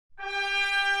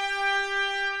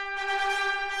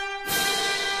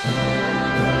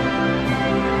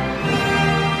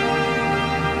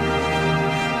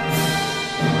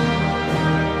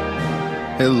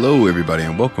Hello, everybody,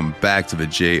 and welcome back to the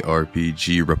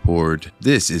JRPG Report.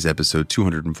 This is episode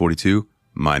 242.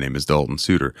 My name is Dalton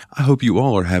Suter. I hope you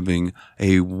all are having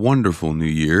a wonderful new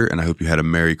year, and I hope you had a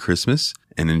Merry Christmas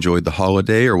and enjoyed the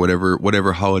holiday or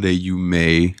whatever holiday you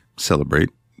may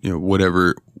celebrate. You know,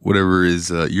 whatever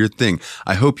is your thing.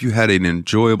 I hope you had an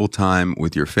enjoyable time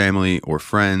with your family or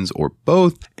friends or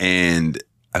both, and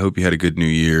I hope you had a good new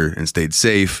year and stayed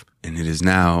safe. And it is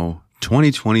now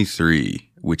 2023.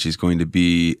 Which is going to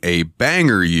be a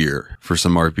banger year for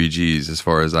some RPGs as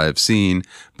far as I have seen,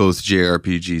 both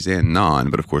JRPGs and non,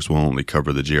 but of course we'll only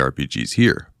cover the JRPGs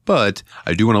here. But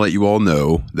I do want to let you all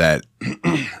know that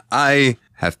I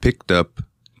have picked up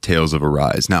Tales of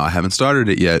Arise. Now, I haven't started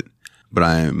it yet, but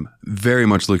I am very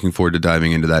much looking forward to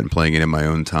diving into that and playing it in my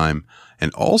own time.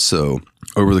 And also,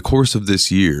 over the course of this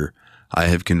year, I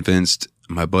have convinced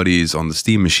my buddies on the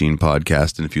Steam Machine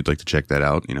podcast, and if you'd like to check that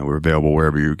out, you know, we're available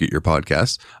wherever you get your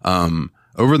podcasts.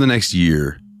 Over the next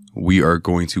year, we are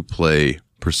going to play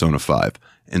Persona 5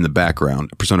 in the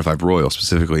background, Persona 5 Royal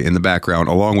specifically, in the background,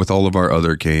 along with all of our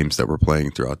other games that we're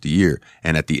playing throughout the year.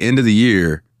 And at the end of the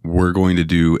year, we're going to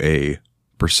do a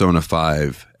Persona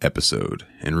 5 episode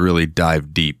and really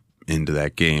dive deep into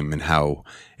that game and how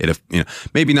it, you know,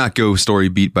 maybe not go story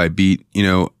beat by beat, you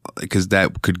know, because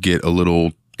that could get a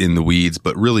little in the weeds,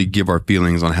 but really give our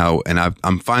feelings on how, and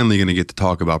I'm finally going to get to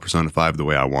talk about Persona 5 the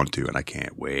way I want to, and I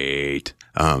can't wait.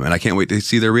 And I can't wait to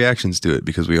see their reactions to it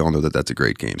because we all know that that's a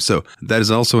great game. So that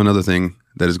is also another thing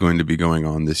that is going to be going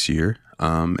on this year.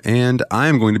 And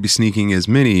I'm going to be sneaking as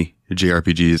many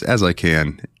JRPGs as I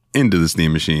can into the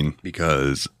Steam Machine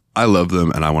because I love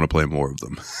them and I want to play more of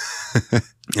them.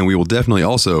 And we will definitely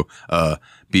also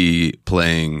be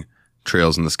playing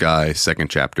Trails in the Sky second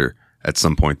chapter at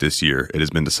some point this year. It has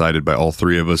been decided by all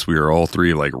three of us. We are all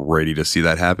three like ready to see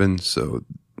that happen. So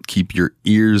keep your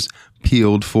ears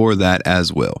peeled for that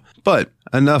as well. But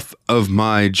enough of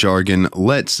my jargon.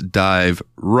 Let's dive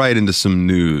right into some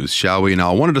news, shall we?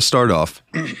 Now, I wanted to start off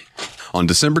on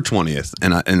December 20th,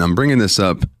 and I'm bringing this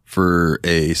up for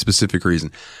a specific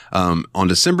reason. On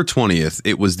December 20th,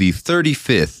 it was the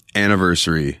 35th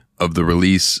anniversary of the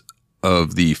release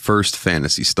of the first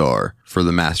Phantasy Star for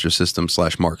the Master System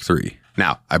 / Mark III.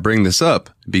 Now, I bring this up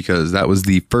because that was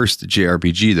the first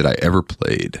JRPG that I ever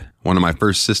played. One of my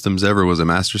first systems ever was a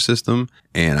Master System,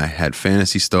 and I had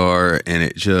Phantasy Star, and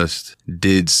it just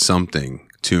did something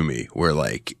to me where,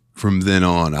 like, from then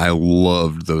on, I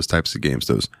loved those types of games,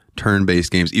 those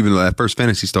turn-based games, even though that first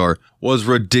Phantasy Star was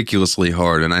ridiculously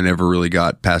hard, and I never really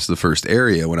got past the first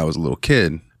area when I was a little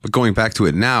kid. But going back to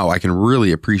it now, I can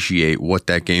really appreciate what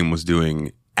that game was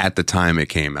doing at the time it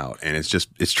came out. And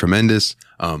it's tremendous.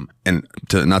 And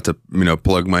not to, you know,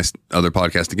 plug my other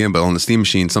podcast again, but on the Steam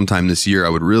Machine sometime this year, I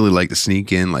would really like to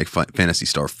sneak in like Phantasy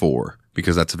Star 4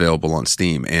 because that's available on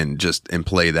Steam and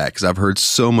play that because I've heard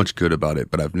so much good about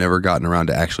it, but I've never gotten around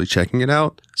to actually checking it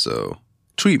out. So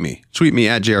tweet me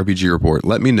at JRPG Report.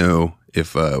 Let me know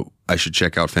if, I should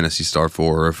check out Phantasy Star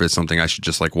 4 or if it's something I should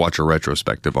just like watch a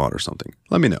retrospective on or something.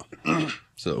 Let me know.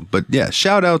 So, but yeah,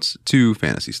 shout outs to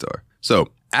Phantasy Star. So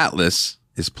Atlus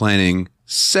is planning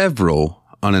several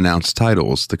unannounced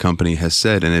titles, the company has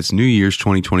said in its New Year's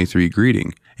 2023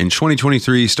 greeting. In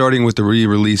 2023, starting with the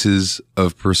re-releases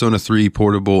of Persona 3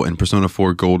 Portable and Persona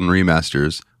 4 Golden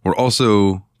remasters, we're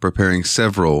also preparing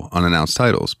several unannounced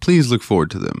titles. Please look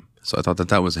forward to them. So I thought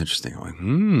that was interesting.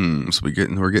 I'm like, so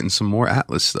we're getting some more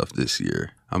Atlus stuff this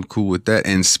year. I'm cool with that.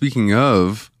 And speaking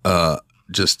of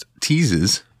just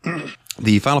teases,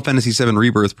 the Final Fantasy VII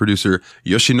Rebirth producer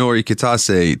Yoshinori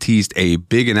Kitase teased a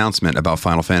big announcement about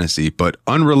Final Fantasy, but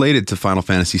unrelated to Final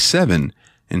Fantasy VII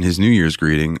in his New Year's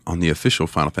greeting on the official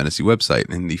Final Fantasy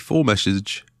website. And the full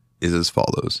message is as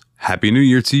follows. Happy New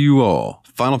Year to you all.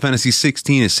 Final Fantasy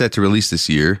XVI is set to release this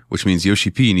year, which means Yoshi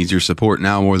P needs your support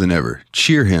now more than ever.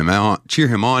 Cheer him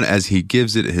on as he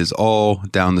gives it his all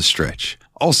down the stretch.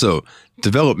 Also,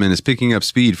 development is picking up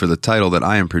speed for the title that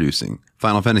I am producing,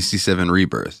 Final Fantasy VII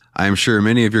Rebirth. I am sure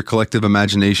many of your collective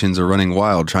imaginations are running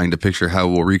wild trying to picture how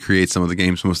we'll recreate some of the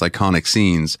game's most iconic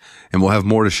scenes, and we'll have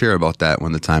more to share about that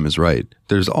when the time is right.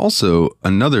 There's also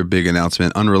another big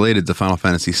announcement unrelated to Final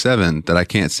Fantasy VII that I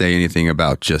can't say anything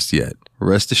about just yet.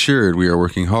 Rest assured, we are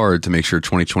working hard to make sure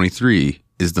 2023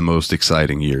 is the most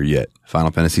exciting year yet.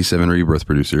 Final Fantasy VII Rebirth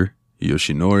producer,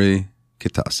 Yoshinori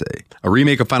Kitase. A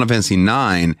remake of Final Fantasy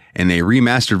IX and a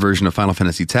remastered version of Final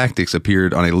Fantasy Tactics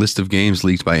appeared on a list of games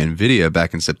leaked by Nvidia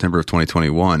back in September of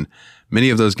 2021.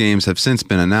 Many of those games have since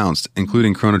been announced,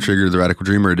 including Chrono Trigger, The Radical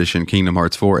Dreamer Edition, Kingdom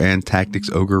Hearts 4, and Tactics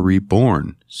Ogre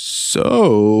Reborn.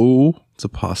 So, it's a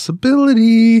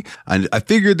possibility. I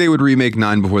figured they would remake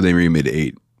 9 before they remade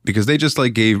 8. because they just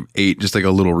like gave 8 just like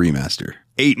a little remaster.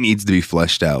 8 needs to be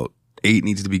fleshed out. 8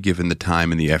 needs to be given the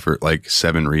time and the effort like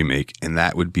 7 remake, and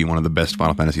that would be one of the best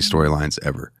Final Fantasy storylines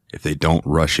ever if they don't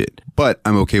rush it. But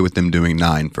I'm okay with them doing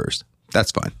 9 first.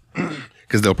 That's fine.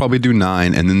 Because they'll probably do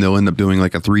 9, and then they'll end up doing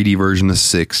like a 3D version of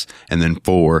 6, and then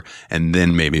 4, and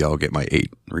then maybe I'll get my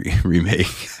 8 remake.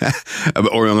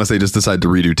 Or unless they just decide to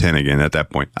redo 10 again at that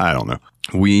point. I don't know.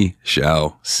 We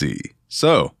shall see.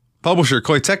 So, publisher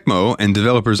Koei Tecmo and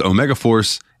developers Omega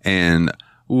Force and,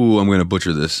 I'm going to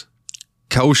butcher this,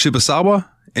 Kaoshibasawa,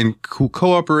 in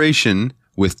cooperation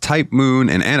with Type Moon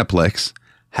and Aniplex,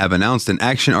 have announced an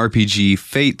action RPG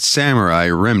Fate Samurai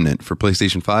Remnant for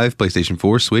PlayStation 5, PlayStation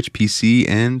 4, Switch, PC,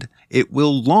 and it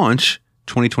will launch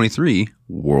 2023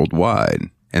 worldwide.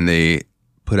 And they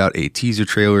put out a teaser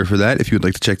trailer for that. If you would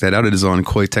like to check that out, it is on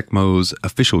Koei Tecmo's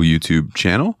official YouTube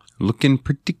channel. Looking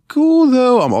pretty cool,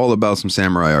 though. I'm all about some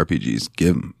samurai RPGs.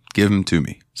 Give them to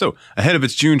me. So, ahead of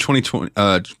its June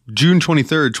 23rd,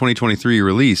 2023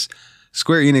 release,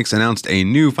 Square Enix announced a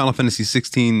new Final Fantasy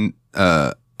 16,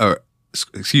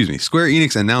 Square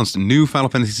Enix announced new Final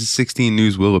Fantasy 16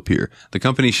 news will appear. The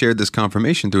company shared this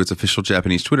confirmation through its official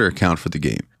Japanese Twitter account for the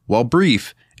game. While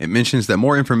brief, it mentions that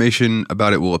more information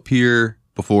about it will appear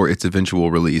before its eventual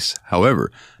release.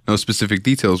 However, no specific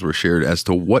details were shared as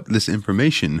to what this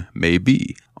information may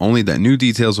be, only that new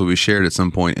details will be shared at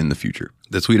some point in the future.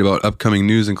 The tweet about upcoming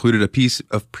news included a piece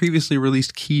of previously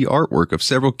released key artwork of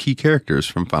several key characters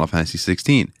from Final Fantasy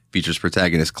 16. Features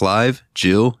protagonists Clive,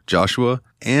 Jill, Joshua,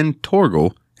 and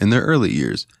Torgal in their early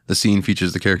years. The scene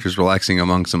features the characters relaxing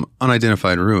among some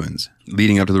unidentified ruins.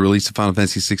 Leading up to the release of Final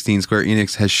Fantasy 16, Square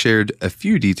Enix has shared a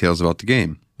few details about the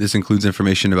game. This includes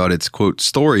information about its, quote,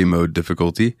 story mode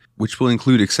difficulty, which will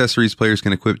include accessories players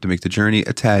can equip to make the journey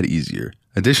a tad easier.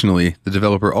 Additionally, the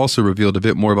developer also revealed a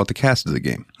bit more about the cast of the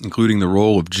game, including the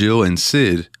role of Jill and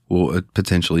Sid will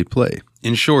potentially play.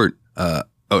 In short,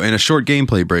 in a short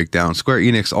gameplay breakdown, Square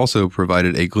Enix also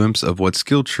provided a glimpse of what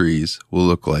skill trees will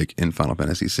look like in Final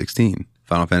Fantasy 16.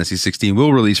 Final Fantasy 16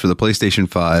 will release for the PlayStation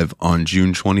 5 on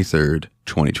June 23rd,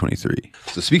 2023.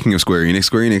 So speaking of Square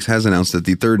Enix has announced that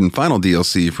the third and final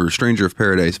DLC for Stranger of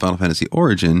Paradise Final Fantasy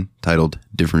Origin, titled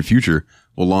Different Future,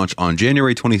 will launch on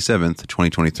January 27th,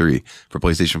 2023 for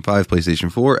PlayStation 5,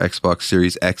 PlayStation 4, Xbox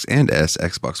Series X and S,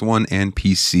 Xbox One, and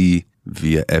PC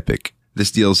via Epic. This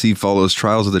DLC follows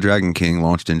Trials of the Dragon King,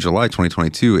 launched in July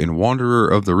 2022, and Wanderer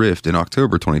of the Rift in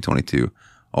October 2022.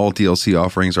 All DLC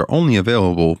offerings are only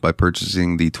available by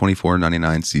purchasing the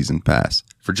 $24.99 Season Pass.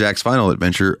 For Jack's final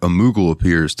adventure, a Moogle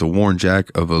appears to warn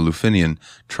Jack of a Lufinian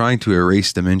trying to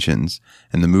erase dimensions,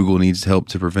 and the Moogle needs help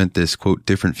to prevent this, quote,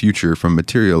 different future from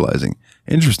materializing.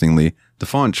 Interestingly, the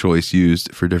font choice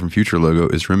used for Different Future logo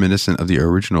is reminiscent of the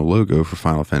original logo for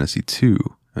Final Fantasy II.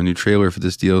 A new trailer for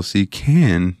this DLC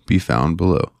can be found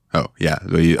below. Oh, yeah.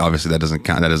 Obviously, that doesn't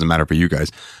count. That doesn't matter for you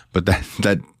guys. But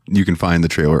that you can find the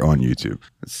trailer on YouTube.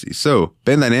 Let's see. So,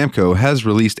 Bandai Namco has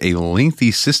released a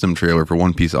lengthy system trailer for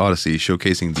One Piece Odyssey,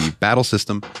 showcasing the battle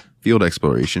system, field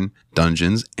exploration,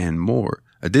 dungeons, and more.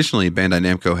 Additionally, Bandai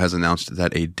Namco has announced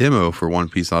that a demo for One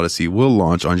Piece Odyssey will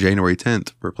launch on January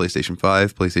 10th for PlayStation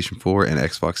 5, PlayStation 4, and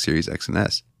Xbox Series X and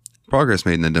S. Progress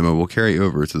made in the demo will carry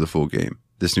over to the full game.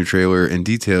 This new trailer and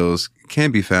details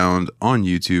can be found on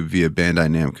YouTube via Bandai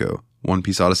Namco. One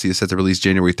Piece Odyssey is set to release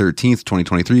January 13th,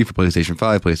 2023 for PlayStation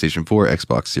 5, PlayStation 4,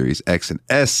 Xbox Series X and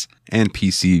S, and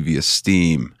PC via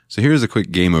Steam. So here's a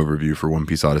quick game overview for One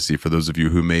Piece Odyssey for those of you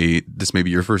who this may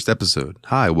be your first episode.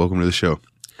 Hi, welcome to the show.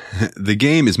 The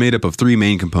game is made up of 3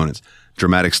 main components: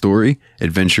 dramatic story,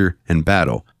 adventure, and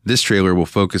battle. This trailer will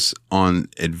focus on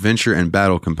adventure and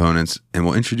battle components and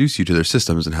will introduce you to their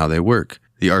systems and how they work.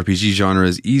 The RPG genre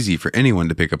is easy for anyone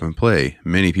to pick up and play.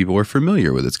 Many people are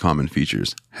familiar with its common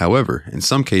features. However, in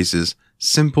some cases,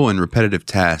 simple and repetitive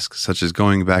tasks such as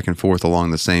going back and forth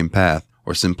along the same path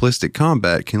or simplistic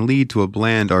combat can lead to a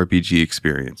bland RPG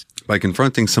experience. By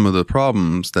confronting some of the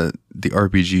problems that the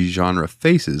RPG genre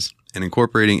faces and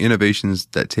incorporating innovations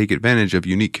that take advantage of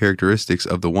unique characteristics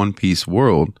of the One Piece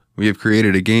world, we have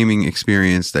created a gaming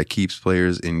experience that keeps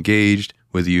players engaged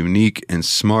with unique and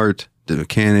smart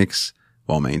mechanics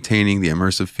while maintaining the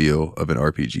immersive feel of an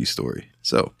RPG story.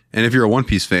 So, and if you're a One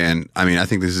Piece fan, I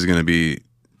think this is going to be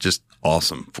just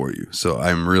awesome for you. So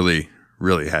I'm really,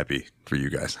 really happy for you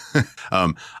guys.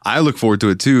 I look forward to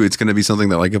it too. It's going to be something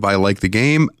that, like, if I like the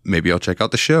game, maybe I'll check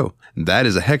out the show. That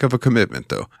is a heck of a commitment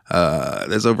though.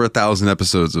 There's over 1,000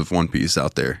 episodes of One Piece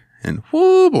out there, and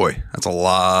whoo boy, that's a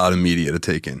lot of media to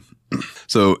take in.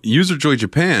 So, User Joy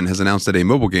Japan has announced that a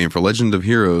mobile game for Legend of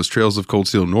Heroes Trails of Cold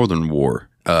Steel Northern War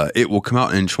It will come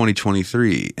out in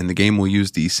 2023, and the game will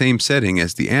use the same setting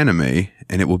as the anime,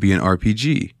 and it will be an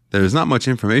RPG. There is not much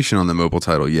information on the mobile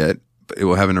title yet, but it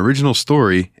will have an original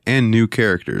story and new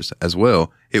characters. As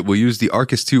well, it will use the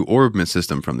Arcus 2 orbment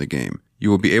system from the game. You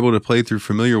will be able to play through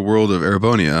familiar world of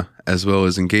Erebonia, as well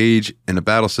as engage in a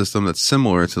battle system that's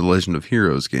similar to the Legend of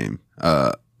Heroes game.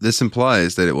 This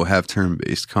implies that it will have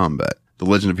turn-based combat. The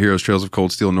Legend of Heroes Trails of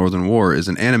Cold Steel Northern War is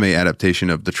an anime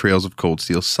adaptation of the Trails of Cold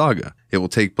Steel saga. It will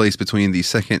take place between the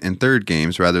second and third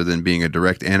games rather than being a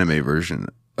direct anime version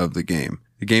of the game.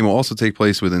 The game will also take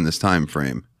place within this time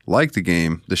frame. Like the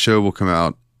game, the show will come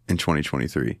out in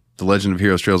 2023. The Legend of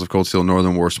Heroes Trails of Cold Steel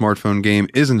Northern War smartphone game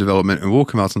is in development and will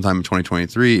come out sometime in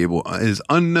 2023. It is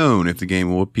unknown if the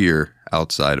game will appear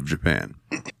outside of Japan.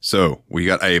 So, we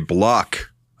got a block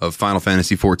of Final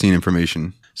Fantasy XIV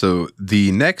information. So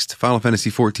the next Final Fantasy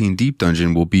XIV Deep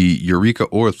Dungeon will be Eureka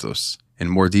Orthos,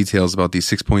 and more details about the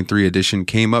 6.3 edition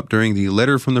came up during the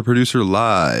Letter from the Producer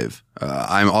Live.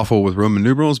 I'm awful with Roman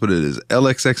numerals, but it is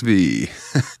LXXV.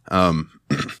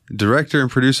 Director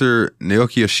and producer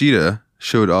Naoki Yoshida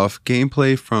showed off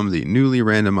gameplay from the newly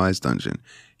randomized dungeon.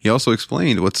 He also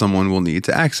explained what someone will need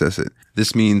to access it.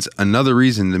 This means another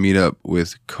reason to meet up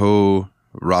with Ko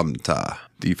Ramta.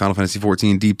 The Final Fantasy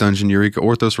XIV Deep Dungeon Eureka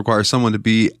Orthos requires someone to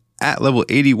be at level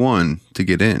 81 to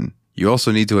get in. You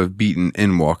also need to have beaten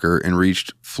Endwalker and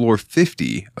reached floor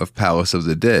 50 of Palace of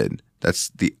the Dead. That's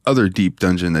the other deep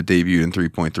dungeon that debuted in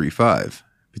 3.35.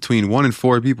 Between 1 and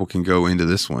 4 people can go into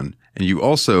this one, and you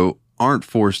also aren't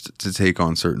forced to take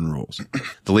on certain roles.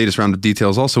 The latest round of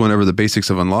details also went over the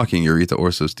basics of unlocking Eureka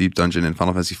Orthos Deep Dungeon in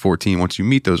Final Fantasy XIV once you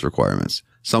meet those requirements.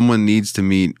 Someone needs to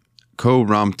meet Ko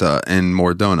Ramta and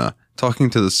Mordona. Talking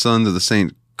to the Sons of the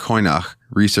Saint Koinach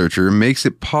researcher makes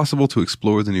it possible to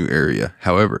explore the new area.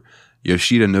 However,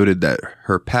 Yoshida noted that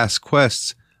her past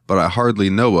quests, but I Hardly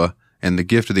Noah and the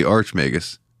Gift of the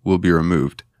Archmagus, will be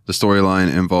removed. The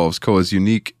storyline involves Koa's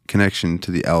unique connection to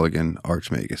the Allegan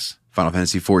Archmagus. Final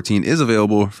Fantasy XIV is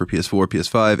available for PS4,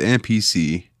 PS5, and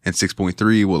PC, and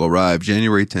 6.3 will arrive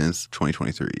January 10th,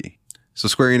 2023. So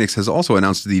Square Enix has also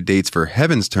announced the dates for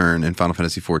Heaven's Turn in Final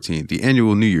Fantasy XIV, the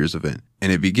annual New Year's event,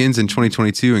 and it begins in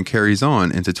 2022 and carries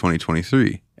on into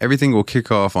 2023. Everything will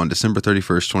kick off on December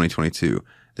 31st, 2022.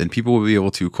 Then people will be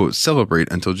able to, quote,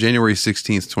 celebrate until January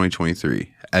 16th,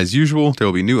 2023. As usual, there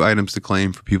will be new items to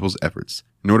claim for people's efforts.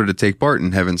 In order to take part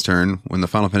in Heaven's Turn, when the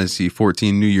Final Fantasy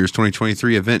XIV New Year's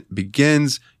 2023 event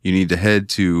begins, you need to head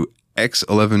to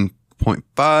X11.5,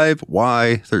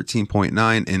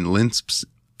 Y13.9 in Limpsa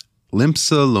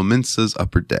Lominsa's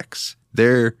upper decks.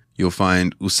 There, you'll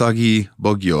find Usagi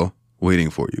Bogyo waiting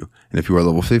for you. And if you are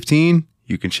level 15,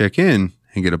 you can check in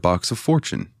and get a box of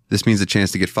fortune. This means a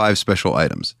chance to get 5 special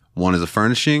items. One is a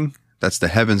furnishing. That's the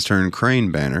Heaven's Turn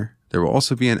crane banner. There will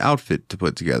also be an outfit to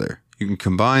put together. You can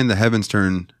combine the Heaven's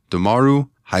Turn Domaru,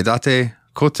 Haidate,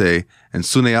 Kote, and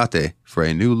Tsuneate for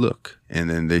a new look. And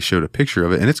then they showed a picture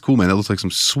of it, and it's cool, man. It looks like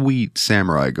some sweet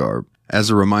samurai garb. As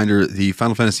a reminder, the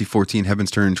Final Fantasy XIV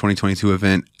Heaven's Turn 2022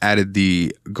 event added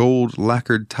the gold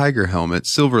lacquered tiger helmet,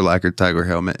 silver lacquered tiger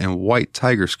helmet, and white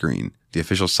tiger screen. The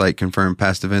official site confirmed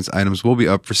past events items will be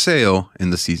up for sale in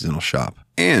the seasonal shop.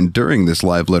 And during this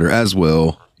live letter as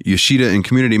well, Yoshida and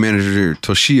community manager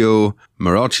Toshio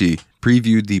Marachi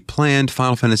previewed the planned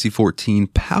Final Fantasy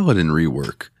XIV Paladin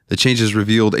rework. The changes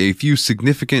revealed a few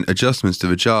significant adjustments to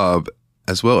the job,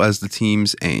 as well as the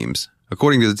team's aims.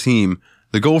 According to the team,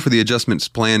 the goal for the adjustments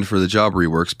planned for the job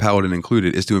reworks, Paladin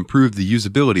included, is to improve the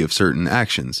usability of certain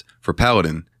actions. For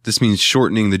Paladin, this means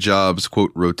shortening the job's,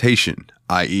 quote, rotation,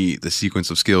 i.e. the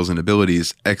sequence of skills and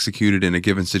abilities executed in a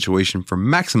given situation for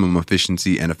maximum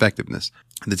efficiency and effectiveness.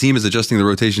 The team is adjusting the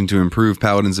rotation to improve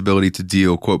Paladin's ability to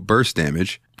deal, quote, burst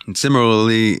damage. And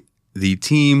similarly, the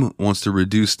team wants to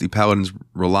reduce the Paladin's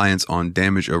reliance on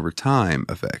damage over time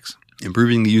effects.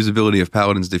 Improving the usability of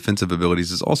Paladin's defensive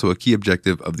abilities is also a key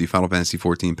objective of the Final Fantasy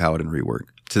XIV Paladin rework.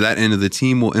 To that end, the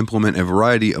team will implement a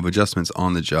variety of adjustments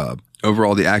on the job.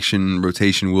 Overall, the action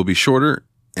rotation will be shorter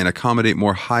and accommodate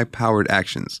more high-powered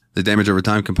actions. The damage over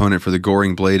time component for the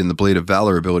Goring Blade and the Blade of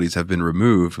Valor abilities have been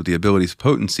removed, with the ability's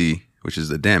potency, which is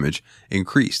the damage,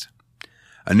 increased.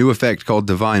 A new effect called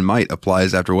Divine Might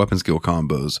applies after weapon skill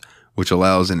combos, which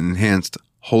allows an enhanced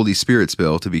Holy Spirit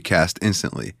spell to be cast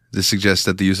instantly. This suggests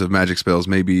that the use of magic spells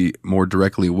may be more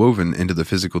directly woven into the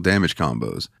physical damage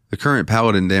combos. The current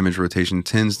Paladin damage rotation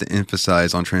tends to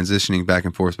emphasize on transitioning back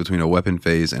and forth between a weapon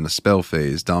phase and a spell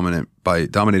phase, dominated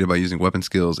by using weapon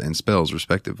skills and spells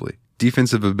respectively.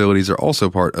 Defensive abilities are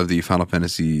also part of the Final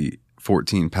Fantasy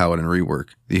 14 Paladin rework.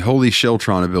 The Holy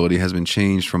Sheltron ability has been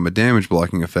changed from a damage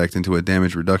blocking effect into a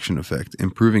damage reduction effect,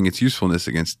 improving its usefulness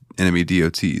against enemy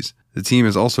DOTs. The team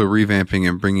is also revamping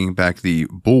and bringing back the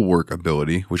Bulwark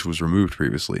ability, which was removed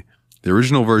previously. The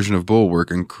original version of Bulwark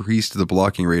increased the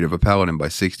blocking rate of a paladin by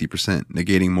 60%,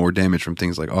 negating more damage from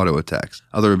things like auto attacks.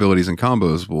 Other abilities and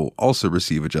combos will also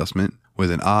receive adjustment with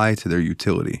an eye to their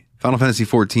utility. Final Fantasy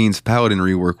XIV's Paladin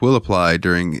rework will apply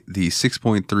during the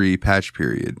 6.3 patch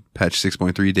period. Patch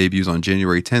 6.3 debuts on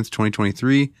January 10th,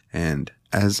 2023, and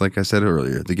like I said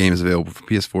earlier, the game is available for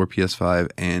PS4,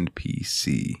 PS5, and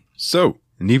PC. So,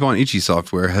 Nippon Ichi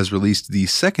Software has released the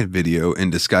second video in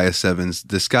Disgaea 7's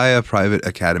Disgaea Private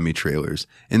Academy trailers.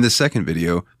 In the second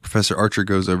video, Professor Archer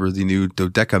goes over the new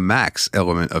Dodeca Max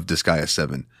element of Disgaea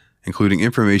 7, including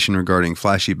information regarding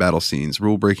flashy battle scenes,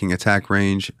 rule-breaking attack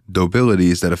range,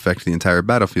 abilities that affect the entire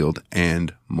battlefield,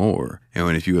 and more.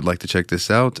 And if you would like to check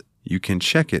this out, you can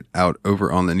check it out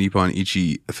over on the Nippon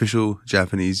Ichi official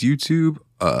Japanese YouTube.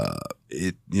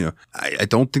 I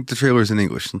don't think the trailer is in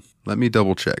English. Let me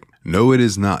double check. No, it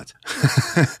is not.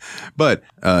 But,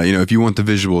 if you want the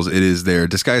visuals, it is there.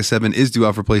 Disgaea 7 is due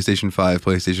out for PlayStation 5,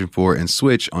 PlayStation 4, and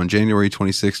Switch on January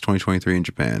 26, 2023 in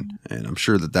Japan. And I'm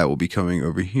sure that will be coming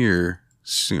over here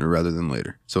sooner rather than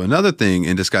later. So another thing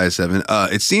in Disgaea 7,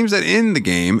 it seems that in the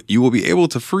game, you will be able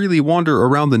to freely wander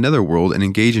around the netherworld and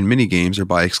engage in minigames or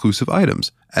buy exclusive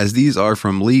items. As these are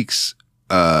from leaks,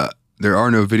 there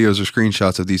are no videos or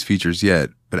screenshots of these features yet,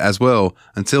 but as well,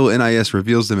 until NIS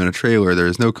reveals them in a trailer, there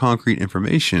is no concrete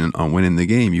information on when in the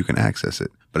game you can access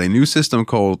it. But a new system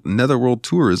called Netherworld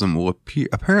Tourism will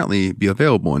apparently be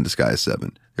available in Disgaea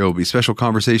 7. There will be special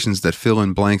conversations that fill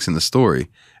in blanks in the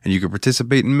story, and you can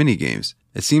participate in minigames.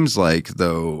 It seems like,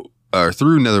 though,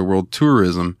 through Netherworld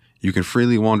Tourism, you can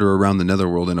freely wander around the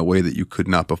Netherworld in a way that you could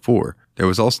not before. There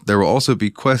will also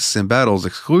be quests and battles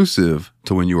exclusive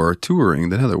to when you are touring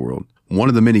the Netherworld. One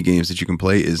of the minigames that you can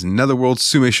play is Netherworld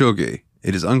Sumeshoge.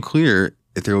 It is unclear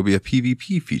if there will be a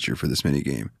PvP feature for this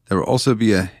minigame. There will also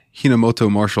be a Hinamoto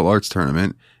martial arts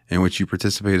tournament in which you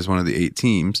participate as one of the 8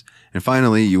 teams. And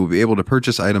finally, you will be able to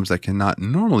purchase items that cannot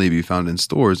normally be found in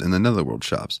stores in the Netherworld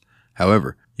shops.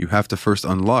 However, you have to first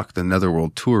unlock the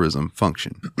Netherworld Tourism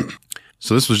function.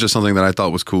 So this was just something that I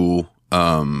thought was cool.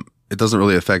 It doesn't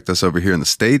really affect us over here in the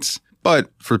States,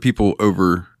 but for people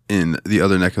over in the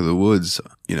other neck of the woods,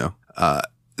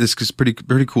 this is pretty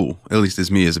cool, at least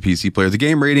as me as a PC player. The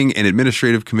Game Rating and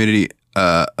Administrative Committee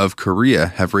of Korea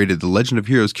have rated The Legend of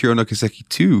Heroes Kiro no Kiseki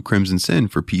 2 Crimson Sin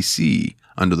for PC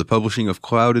under the publishing of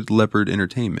Clouded Leopard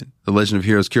Entertainment. The Legend of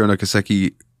Heroes Kiro no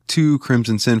Kiseki 2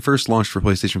 Crimson Sin first launched for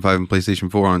PlayStation 5 and PlayStation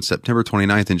 4 on September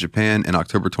 29th in Japan and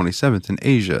October 27th in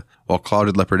Asia, while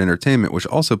Clouded Leopard Entertainment, which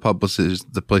also publishes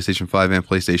the PlayStation 5 and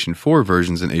PlayStation 4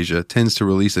 versions in Asia, tends to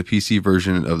release a PC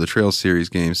version of the Trails series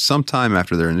games sometime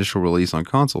after their initial release on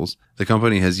consoles. The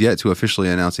company has yet to officially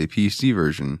announce a PC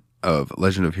version of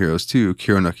Legend of Heroes 2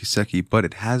 Kiro no Kiseki, but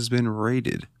it has been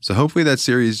rated. So hopefully that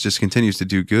series just continues to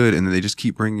do good and then they just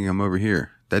keep bringing them over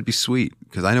here. That'd be sweet,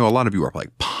 because I know a lot of you are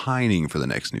like pining for the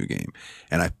next new game,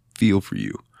 and I feel for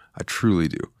you. I truly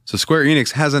do. So Square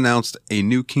Enix has announced a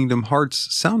new Kingdom Hearts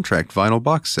soundtrack vinyl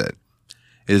box set.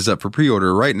 It is up for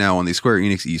pre-order right now on the Square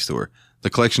Enix eStore. The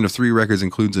collection of 3 records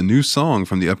includes a new song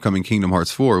from the upcoming Kingdom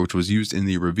Hearts 4, which was used in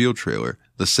the reveal trailer.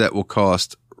 The set will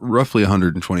cost roughly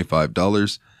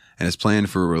 $125 and is planned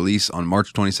for release on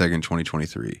March 22nd,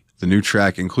 2023. The new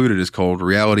track included is called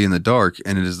Reality in the Dark,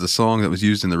 and it is the song that was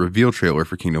used in the reveal trailer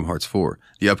for Kingdom Hearts 4.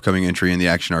 The upcoming entry in the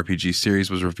action RPG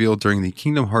series was revealed during the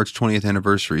Kingdom Hearts 20th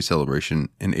anniversary celebration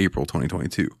in April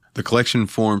 2022. The collection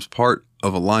forms part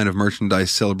of a line of merchandise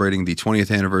celebrating the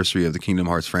 20th anniversary of the Kingdom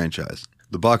Hearts franchise.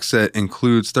 The box set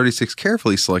includes 36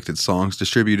 carefully selected songs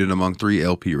distributed among 3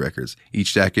 LP records,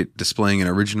 each jacket displaying an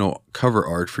original cover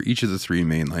art for each of the 3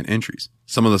 mainline entries.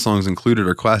 Some of the songs included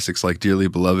are classics like Dearly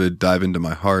Beloved, Dive Into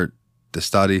My Heart,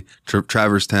 Destati,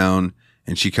 Traverse Town,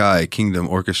 and Shikai Kingdom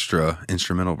Orchestra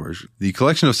instrumental version. The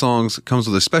collection of songs comes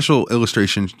with a special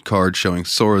illustration card showing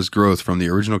Sora's growth from the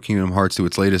original Kingdom Hearts to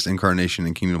its latest incarnation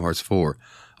in Kingdom Hearts 4,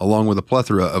 along with a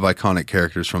plethora of iconic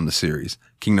characters from the series.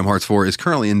 Kingdom Hearts 4 is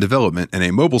currently in development, and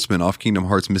a mobile spin-off, Kingdom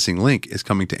Hearts Missing Link, is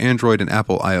coming to Android and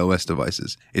Apple iOS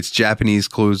devices. Its Japanese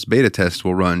closed beta test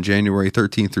will run January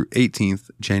 13th through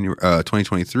 18th,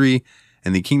 2023,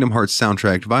 and the Kingdom Hearts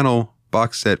soundtrack vinyl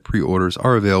box set pre-orders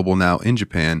are available now in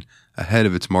Japan ahead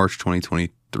of its March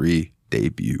 2023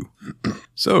 debut.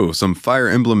 So, some Fire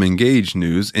Emblem Engage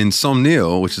news. In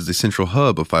Somniel, which is the central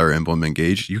hub of Fire Emblem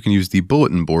Engage, you can use the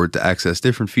bulletin board to access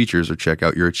different features or check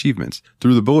out your achievements.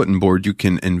 Through the bulletin board, you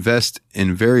can invest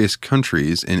in various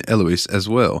countries in Elois as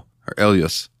well, or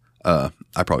Elios,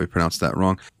 I probably pronounced that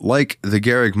wrong. Like the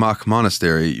Garreg Mach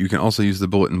Monastery, you can also use the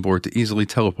bulletin board to easily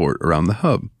teleport around the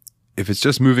hub. If it's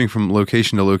just moving from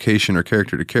location to location or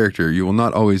character to character, you will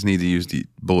not always need to use the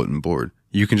bulletin board.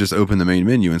 You can just open the main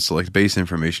menu and select base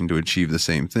information to achieve the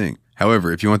same thing.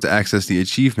 However, if you want to access the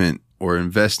achievement or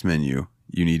invest menu,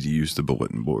 you need to use the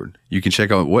bulletin board. You can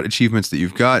check out what achievements that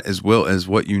you've got as well as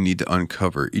what you need to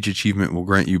uncover. Each achievement will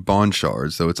grant you bond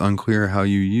shards, though it's unclear how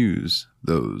you use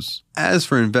those. As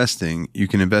for investing, you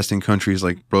can invest in countries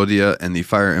like Brodia and the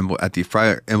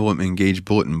Fire Emblem Engage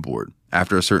bulletin board.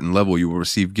 After a certain level, you will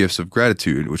receive gifts of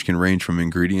gratitude, which can range from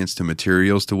ingredients to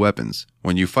materials to weapons.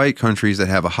 When you fight countries that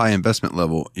have a high investment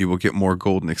level, you will get more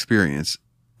golden experience,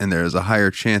 and there is a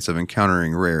higher chance of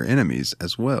encountering rare enemies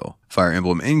as well. Fire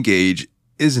Emblem Engage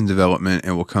is in development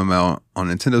and will come out on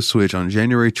Nintendo Switch on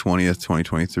January 20th,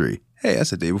 2023. Hey, that's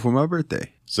the day before my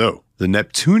birthday. So, the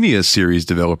Neptunia series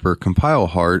developer Compile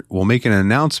Heart will make an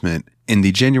announcement in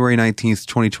the January 19th,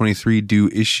 2023 due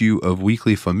issue of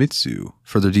Weekly Famitsu.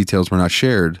 Further details were not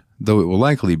shared, though it will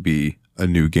likely be a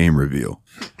new game reveal.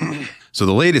 So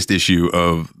the latest issue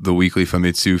of the Weekly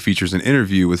Famitsu features an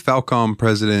interview with Falcom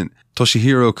president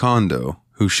Toshihiro Kondo,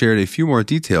 who shared a few more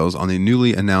details on the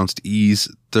newly announced Ys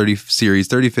series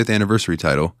 35th anniversary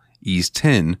title, Ys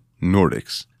 10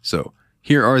 Nordics. So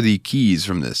here are the keys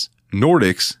from this.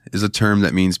 Nordics is a term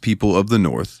that means people of the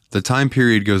north. The time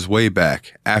period goes way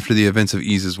back, after the events of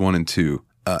Ys 1 and 2.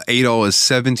 Adol is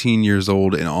 17 years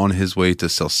old and on his way to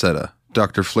Celceta.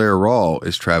 Dr. Flair Rawl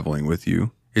is traveling with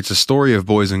you. It's a story of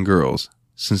boys and girls.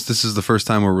 Since this is the first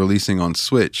time we're releasing on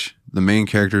Switch, the main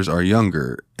characters are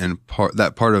younger, and part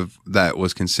of that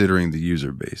was considering the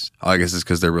user base. I guess it's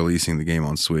because they're releasing the game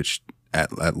on Switch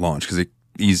at launch, because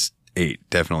Ys 8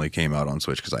 definitely came out on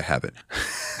Switch, because I have it.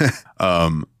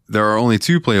 There are only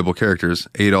 2 playable characters,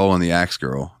 Adol and the Axe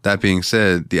Girl. That being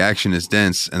said, the action is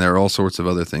dense, and there are all sorts of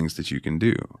other things that you can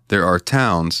do. There are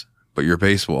towns, but your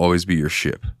base will always be your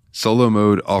ship. Solo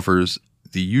mode offers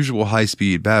the usual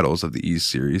high-speed battles of the Ys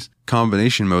series.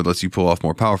 Combination mode lets you pull off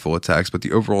more powerful attacks, but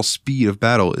the overall speed of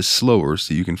battle is slower,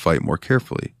 so you can fight more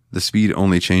carefully. The speed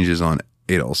only changes on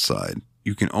Adol's side.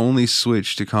 You can only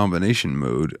switch to combination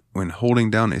mode when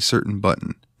holding down a certain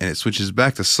button, and it switches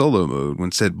back to solo mode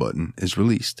when said button is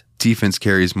released. Defense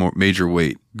carries more major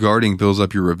weight. Guarding builds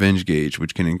up your revenge gauge,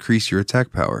 which can increase your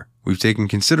attack power. We've taken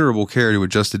considerable care to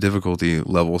adjust the difficulty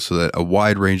level so that a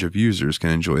wide range of users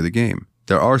can enjoy the game.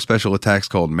 There are special attacks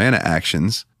called mana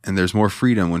actions, and there's more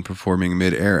freedom when performing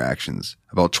mid-air actions.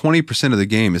 About 20% of the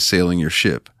game is sailing your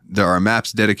ship. There are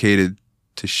maps dedicated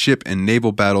to ship and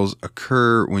naval battles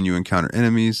occur when you encounter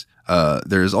enemies.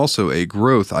 There is also a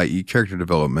growth, i.e. character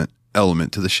development,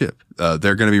 element to the ship.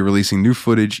 They're going to be releasing new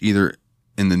footage either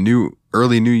in the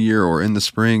early new year or in the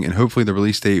spring, and hopefully the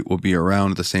release date will be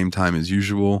around at the same time as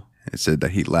usual. It said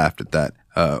that he laughed at that.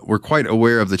 We're quite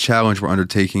aware of the challenge we're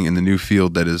undertaking in the new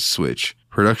field that is Switch.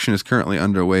 Production is currently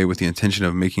underway with the intention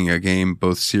of making a game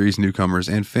both series newcomers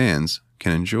and fans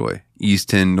can enjoy. Ys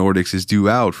 10 Nordics is due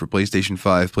out for PlayStation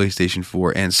 5, PlayStation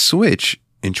 4, and Switch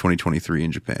in 2023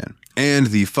 in Japan. And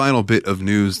the final bit of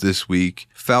news this week,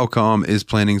 Falcom is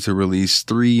planning to release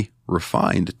 3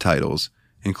 refined titles,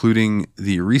 including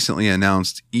the recently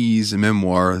announced Ys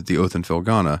memoir, The Oath and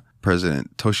Felghana.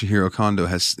 President Toshihiro Kondo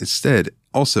has instead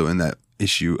also in that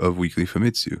issue of Weekly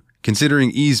Famitsu.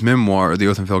 Considering Ys memoir, The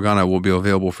Oath and Felghana will be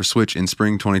available for Switch in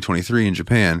spring 2023 in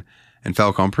Japan, and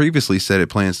Falcom previously said it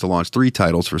plans to launch 3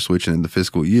 titles for Switch in the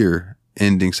fiscal year,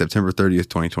 ending September 30th,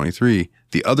 2023.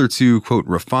 The other 2, quote,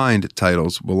 refined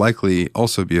titles will likely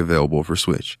also be available for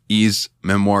Switch. Ys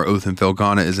memoir, Oath and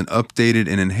Felghana is an updated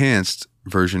and enhanced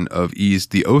version of Ys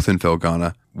The Oath and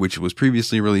Felghana, which was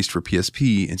previously released for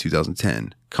PSP in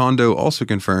 2010. Kondo also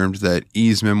confirmed that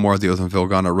Ys memoir The Oath and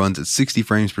Felghana runs at 60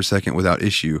 frames per second without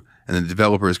issue, and the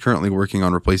developer is currently working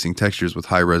on replacing textures with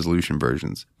high-resolution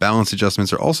versions. Balance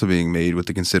adjustments are also being made with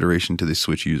the consideration to the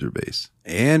Switch user base.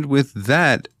 And with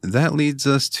that leads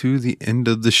us to the end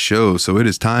of the show, so it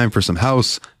is time for some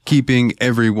housekeeping,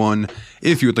 everyone.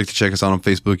 If you would like to check us out on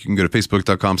Facebook, you can go to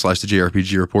facebook.com/the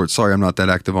JRPG Report. Sorry, I'm not that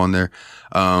active on there.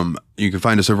 You can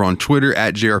find us over on Twitter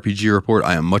at JRPG Report.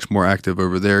 I am much more active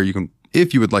over there. You can,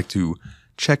 if you would like to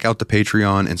check out the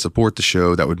Patreon and support the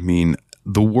show, that would mean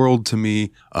the world to me.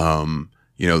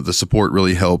 The support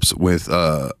really helps with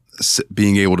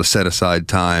being able to set aside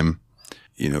time,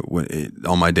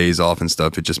 on my days off and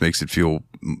stuff. It just makes it feel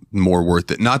more worth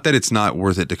it. Not that it's not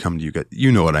worth it to come to you guys.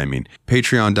 You know what I mean.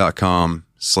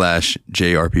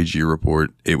 Patreon.com/JRPG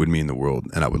Report. It would mean the world,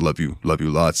 and I would love you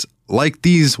lots. Like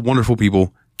these wonderful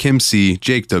people, Kim C,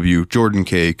 Jake W, Jordan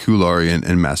K, Kularian,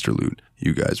 and Master Loot.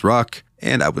 You guys rock,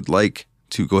 and I would like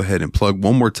to go ahead and plug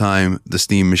one more time the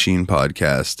Steam Machine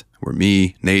podcast, where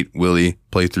me, Nate, Willie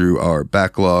play through our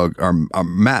backlog,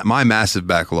 my massive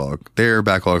backlog. Their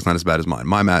backlog's not as bad as mine.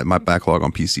 My backlog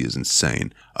on PC is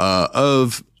insane.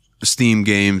 Of Steam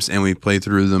games, and we play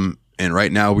through them. And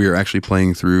right now we are actually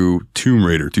playing through Tomb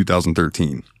Raider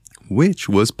 2013, which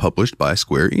was published by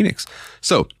Square Enix.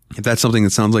 So if that's something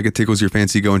that sounds like it tickles your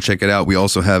fancy, go and check it out. We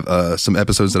also have some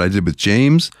episodes that I did with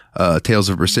James. Tales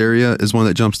of Berseria is one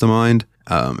that jumps to mind.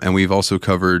 And we've also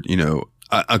covered,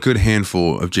 a good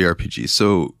handful of JRPGs.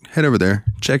 So head over there,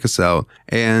 check us out.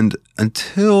 And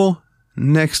until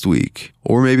next week,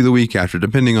 or maybe the week after,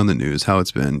 depending on the news, how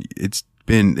it's been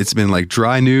like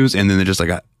dry news, and then just like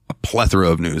a plethora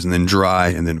of news, and then dry,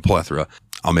 and then plethora.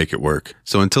 I'll make it work.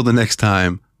 So until the next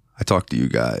time I talk to you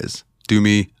guys, do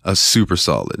me a super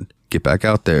solid. Get back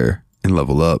out there and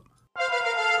level up.